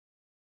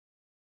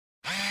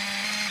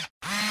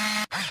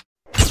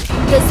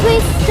The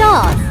Swiss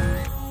Stars.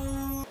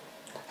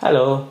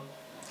 Hello.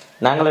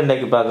 நாங்கள்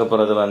இன்றைக்கு பார்க்க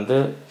போகிறது வந்து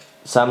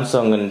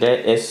சாம்சங்கிൻ്റെ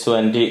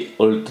S20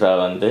 Ultra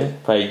வந்து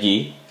 5G.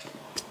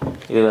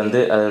 இது வந்து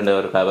அதோட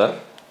ஒரு கவர்.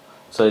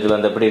 ஸோ இது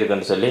வந்து எப்படி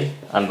இருக்குன்னு சொல்லி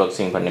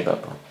அன்பாக்சிங் பண்ணி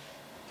பார்ப்போம்.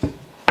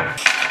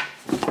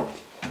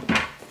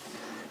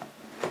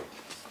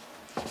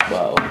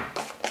 வாவ்.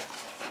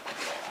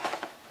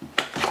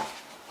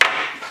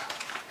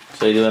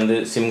 ஸோ இது வந்து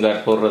சிம்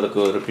கார்டு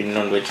போடுறதுக்கு ஒரு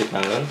பின் ஒன்று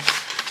வச்சுருக்காங்க.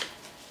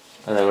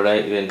 அதை விட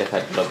இது இந்த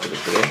கேட்லாக்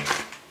இருக்குது.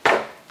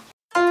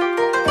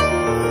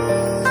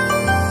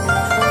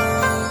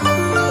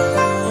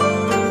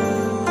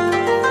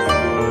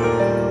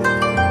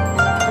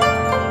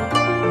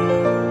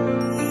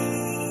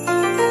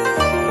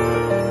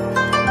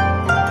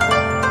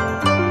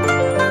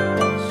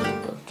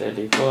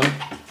 டெலிஃபோன்,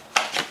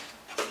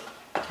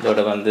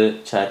 இதோட வந்து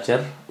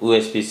சார்ஜர்,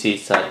 USB-C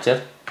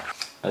சார்ஜர்,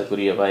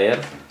 அதுக்குரிய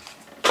வயர்.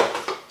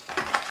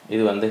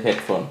 இது வந்து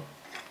ஹெட்ஃபோன்,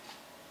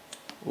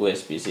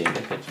 USB-C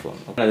ஹெட்ஃபோன்.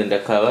 அது இந்த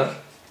கவர்.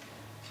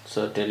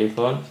 ஸோ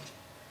டெலிஃபோன்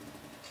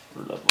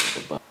உள்ள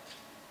போட்டுப்பா.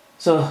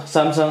 So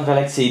Samsung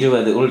Galaxy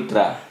 20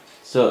 உல்ட்ரா.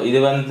 ஸோ இது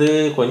வந்து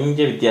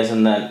கொஞ்சம்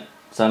வித்தியாசம்தான்.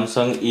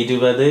 சாம்சங்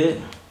 20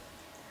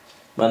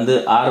 வந்து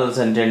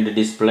 6.2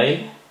 டிஸ்பிளே,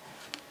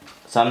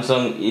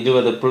 சாம்சங்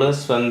 20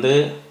 ப்ளஸ் வந்து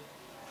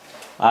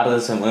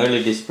 6.7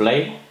 டிஸ்பிளே.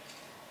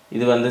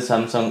 இது வந்து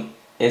சாம்சங்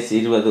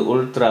S20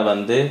 உல்ட்ரா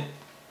வந்து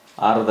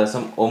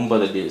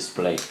 6.9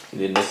 டிஸ்பிளே.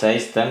 இது இந்த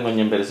சைஸ் தான்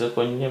கொஞ்சம் பெருசு,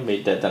 கொஞ்சம்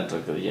வெயிட்டாக தான்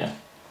இருக்குது.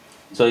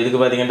 ஸோ இதுக்கு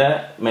பார்த்தீங்கன்னா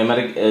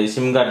மெமரி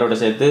சிம் கார்டோட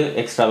சேர்த்து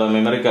எக்ஸ்ட்ராவாக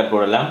மெமரி கார்டு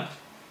போடலாம்.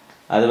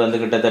 அது வந்து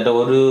கிட்டத்தட்ட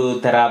 1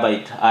 TB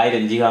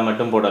 1000 GB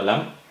மட்டும்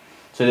போடலாம்.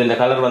 ஸோ இது இந்த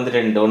கலர்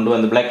வந்து ஒன்று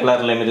வந்து பிளாக்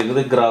கலர்லேயும்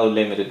இருக்குது,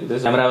 கிரவுண்ட்லேயும் இருக்குது.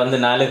 கேமரா வந்து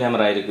 4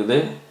 கேமரா இருக்குது.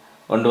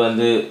 ஒன்று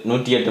வந்து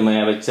 108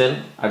 மெகாபிக்சல்,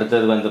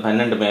 அடுத்தது வந்து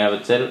 12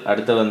 மெகாபிக்சல்,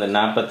 அடுத்தது வந்து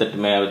 48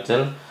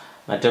 மெகாபிக்சல்,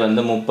 மற்ற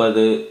வந்து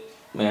 30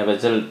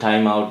 மெகாபிக்சல்.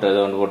 டைம் அவுட் அதை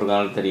ஒன்று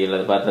போட்டிருக்காங்கன்னு தெரியல,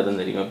 அது பார்த்ததும்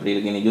தெரியும். எப்படி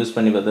இருக்கு நீ யூஸ்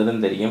பண்ணி பார்த்ததும்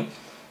தெரியும்.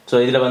 ஸோ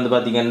இதில் வந்து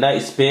பார்த்தீங்கன்னா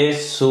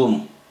ஸ்பேஸ் ஜூம்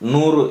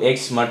 100x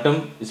மட்டும்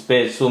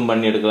ஸ்பேஸ் ஜூம்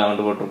பண்ணி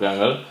எடுக்கலாம்னு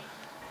போட்டிருக்காங்க.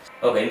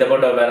 ஓகே, இந்த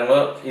ஃபோட்டோ பாருங்க.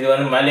 இது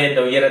வந்து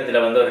மலையேற்ற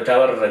உயரத்தில் வந்து ஒரு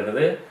டவர்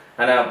இருக்குது.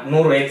 ஆனால்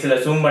 100x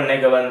ஜூம்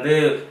பண்ணிக்க வந்து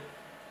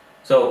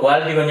ஸோ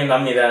குவாலிட்டி கொஞ்சம்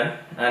கம்மி தான்.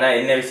 ஆனால்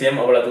என்ன விஷயம்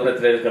அவ்வளோ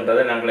தூரத்தில்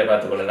இருக்குன்றதை நாங்களே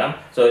பார்த்துக்கொள்ளலாம்.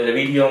 ஸோ இதில்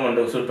வீடியோவும்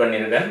வந்து ஷூட்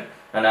பண்ணியிருக்கேன்.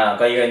 ஆனால்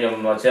கை கொஞ்சம்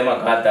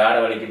சேமாக காற்று ஆட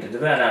வலிக்கிட்டு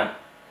இருக்குது. ஆனால்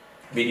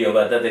வீடியோ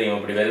பார்த்தா தெரியும்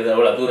இப்படி வருது,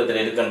 அவ்வளோ தூரத்தில்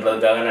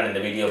இருக்குன்றதுக்காக நான்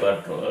இந்த வீடியோ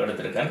பார்த்து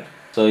எடுத்திருக்கேன்.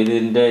 ஸோ இது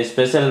இந்த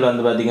ஸ்பெஷல்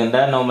வந்து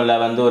பார்த்திங்கன்னா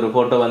நார்மலாக வந்து ஒரு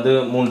ஃபோட்டோ வந்து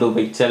 3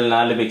 பிக்சல்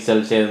 4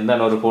 பிக்சல் சேர்ந்து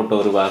ஒரு ஃபோட்டோ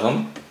உருவாகும்.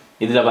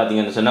 இதில்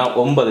பார்த்தீங்கன்னு சொன்னால்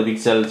 9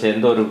 பிக்சல்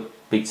சேர்ந்து ஒரு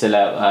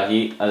பிக்சலாக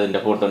ஆகி அது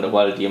இந்த ஃபோட்டோட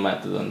குவாலிட்டியை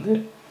மாற்றுது வந்து.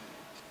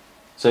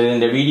 ஸோ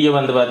இந்த வீடியோ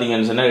வந்து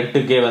பார்த்தீங்கன்னு சொன்னால்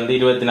 8K வந்து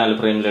 24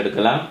 ஃப்ரேமில்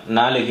எடுக்கலாம்,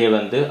 4K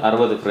வந்து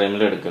 60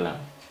 ஃப்ரேமில் எடுக்கலாம்.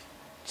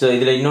 ஸோ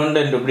இதில்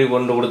இன்னொன்று எப்படி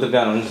கொண்டு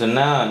கொடுத்துருக்காங்கன்னு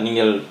சொன்னால்,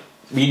 நீங்கள்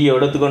வீடியோ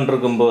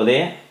எடுத்துக்கொண்டிருக்கும் போதே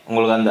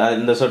உங்களுக்கு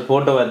இந்த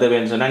ஃபோட்டோ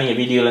தேவைன்னு சொன்னால் நீங்கள்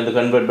வீடியோலேருந்து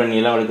கன்வெர்ட்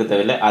பண்ணியெல்லாம் எடுக்க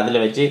தேவையில்லை.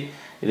 அதில் வச்சு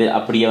இது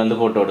அப்படியே வந்து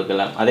ஃபோட்டோ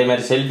எடுக்கலாம். அதே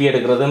மாதிரி செல்ஃபி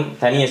எடுக்கிறதும்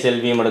தனியாக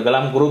செல்ஃபியும்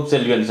எடுக்கலாம். குரூப்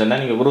செல்ஃபின்னு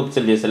சொன்னால் நீங்கள் குரூப்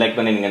செல்ஃபியை செலக்ட்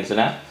பண்ணிங்கன்னு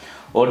சொன்னால்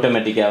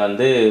ஆட்டோமேட்டிக்காக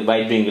வந்து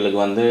வைட் விங்கிளுக்கு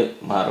வந்து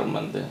மாறும்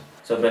வந்து.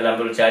 ஸோ இப்போ எல்லாம்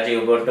ஃபுல்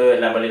சார்ஜிக்கு போட்டு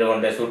எல்லாம் பள்ளியில்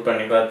கொண்டு ஷூட்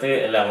பண்ணி பார்த்து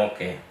எல்லாம்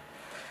ஓகே.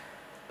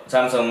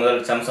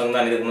 சாம்சங்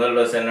தான் இதுக்கு முதல்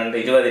வருஷம் என்னென்னு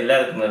 20 இல்லை,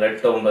 அதுக்கு முதல்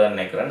 8, 9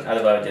 நினைக்கிறேன். அது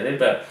பாவிச்சது.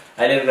 இப்போ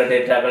அதில் இருக்கிற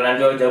டேட்டாக்கள்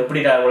நான்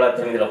எப்படி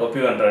டாகுலாத்தையும் இதில்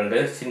காப்பி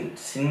பண்ணுறேன்.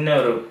 சின்ன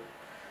ஒரு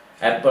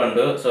ஆப்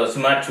உண்டு. ஸோ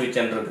ஸ்மார்ட்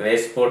ஸ்விட்ச்ன்னு இருக்குது.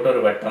 எஸ் போட்டு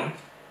ஒரு வட்டம்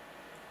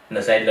இந்த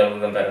சைடில்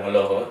இருக்கும் பாருங்க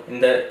லோகோ.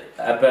 இந்த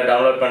ஆப்பை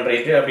டவுன்லோட்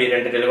பண்ணுறதுக்கு அப்படி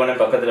 2 டெலிஃபோனை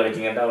பக்கத்தில்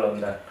வச்சிங்கன்னா அவ்வளோ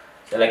தான்.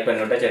 செலக்ட்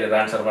பண்ணிவிட்டா சரி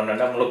ட்ரான்ஸ்ஃபர்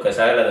பண்ணா முழுக்க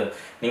சகலது.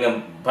 நீங்கள்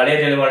பழைய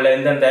டெலிஃபோனில்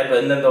எந்தெந்த ஆப்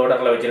எந்தெந்த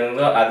ஆர்டரில்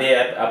வச்சுருந்தோ அதே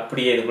ஆப்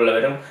அப்படியே இதுக்குள்ளே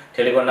வரும்.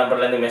 டெலிஃபோன்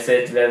நம்பர்லேருந்து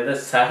மெசேஜ்லேருந்து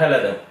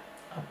சகலதும்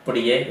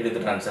அப்படியே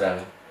இதுக்கு ட்ரான்ஸ்ஃபர்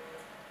ஆகும்.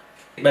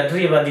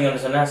 பேட்டரி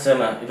பார்த்தீங்கன்னு சொன்னால்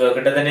செம. இப்போ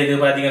கிட்டத்தட்ட இது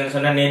பார்த்தீங்கன்னு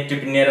சொன்னால்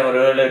நேற்று பின்னேரம் ஒரு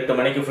 7-8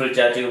 மணிக்கு ஃபுல்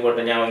சார்ஜுக்கு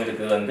போட்ட ஞாபகம்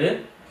இருக்குது வந்து.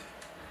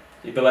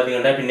 இப்போ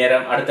பார்த்தீங்கன்னா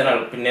பின்னேரம் அடுத்த நாள்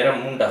பின்னேரம்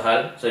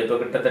 3.5. ஸோ இப்போ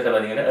கிட்டத்தட்ட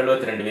பார்த்தீங்கன்னா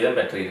 72%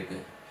 பேட்டரி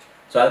இருக்குது.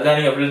 ஸோ அதுக்காக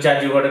நீங்கள் ஃபுல்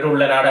சார்ஜ் போட்டுட்டு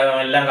உள்ள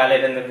நாடகம் எல்லாம்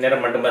காலையில் இந்த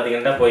நேரம் மட்டும்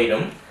பார்த்தீங்கன்னா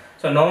போயிடும்.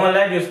 ஸோ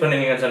நார்மலாக யூஸ்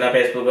பண்ணுவீங்கன்னு சொன்னால்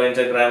ஃபேஸ்புக்,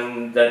 இன்ஸ்டாகிராம்,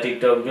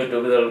 டிக்டாக்,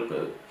 யூடியூப் இது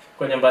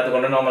கொஞ்சம்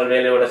பார்த்துக்கொண்டு நார்மல்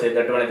வேலையோட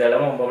சேர்த்து 8 மணி தேவை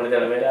 9 மணி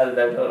தேவை வேலை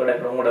அது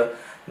கூட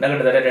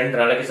கிட்டத்தட்ட 2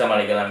 நாளைக்கு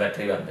சமாளிக்கலாம்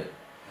பேட்டரி வந்து.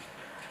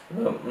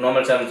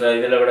 நார்மல் சாம்சங்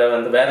இதில் விட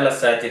வந்து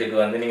வேர்லெஸ் சார்ஜ்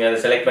இருக்குது வந்து. நீங்கள் அதை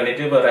செலக்ட்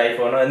பண்ணிவிட்டு இப்போ ஒரு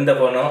ஐஃபோனோ எந்த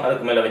ஃபோனோ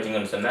அதுக்கு மேலே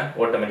வச்சிங்கன்னு சொன்னால்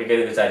ஆட்டோமேட்டிக்காக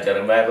இதுக்கு சார்ஜ்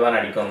வரும். வேறு தான்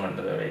அடிக்கணும்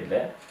பண்ணுறது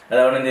இல்லை.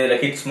 அதாவது வந்து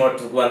இதில் கிட்ஸ்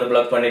மோட்டுக்கு வந்து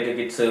ப்ளக் பண்ணிவிட்டு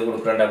கிட்ஸு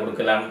கொடுக்குறேன்டா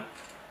கொடுக்கலாம்.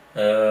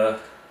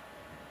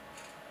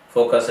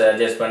 ஃபோக்கஸ்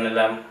அட்ஜஸ்ட்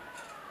பண்ணலாம்.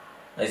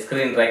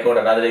 ஸ்க்ரீன்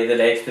ரெக்கார்டர் அதில்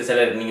இதில்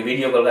எக்ஸ்பெஷலாக இருக்குது. நீங்கள்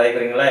வீடியோ கால்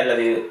கதைக்கிறீங்களா இல்லை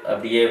அது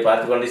அப்படியே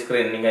பார்த்துக்கொண்டு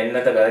ஸ்க்ரீன் நீங்கள்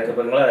என்னத்தை கதைக்க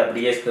போகிறீங்களோ அது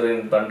அப்படியே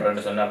ஸ்க்ரீன்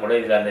பண்ணுறேன்னு சொன்னால் கூட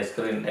இதில் அந்த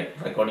ஸ்க்ரீன்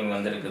ரெக்கார்டிங்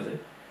வந்து இருக்குது.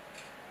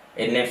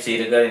 NFC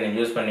இருக்குது, அதை நீங்கள்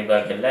யூஸ் பண்ணி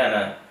பார்க்கல.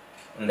 ஆனால்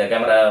இந்த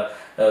கேமரா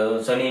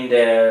சோனியின்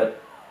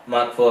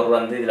Mark 4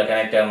 வந்து இதில்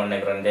கனெக்ட் ஆக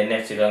நினைக்கிறேன். இந்த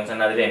NFC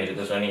ஃபங்க்ஷன் அதுலேயும்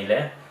இருக்குது சோனியில்.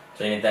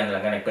 ஸோ இனி தான்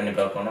இதில் கனெக்ட் பண்ணி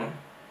பார்க்கணும்.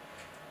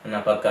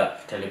 ஆனால் பக்கா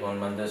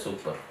டெலிஃபோன் வந்து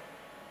சூப்பர்.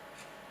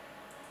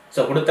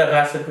 ஸோ கொடுத்த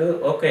காசுக்கு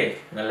ஓகே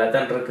நல்லா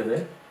தான் இருக்குது.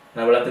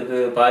 நம்மளத்துக்கு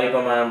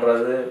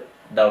பாதிப்பமான்றது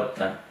டவுட்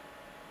தான்.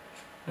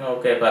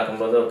 ஓகே,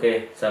 பார்க்கும்போது ஓகே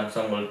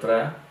சாம்சங் உல்ட்ரா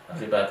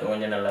அப்படி பார்க்க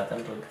கொஞ்சம் நல்லா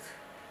தான் இருக்குது.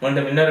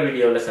 மீண்டும் இன்னொரு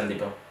வீடியோவில்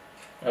சந்திப்போம்.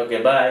 Okay,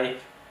 bye.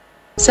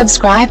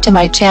 Subscribe to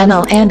my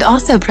channel and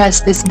also press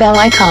this bell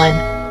icon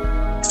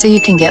so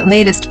you can get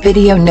latest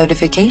video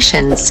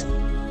notifications.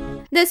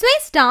 The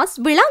Swiss Stars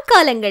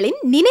விழாக்காலங்களின்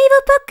நினைவு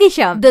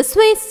பொக்கிஷம். The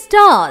Swiss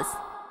Stars.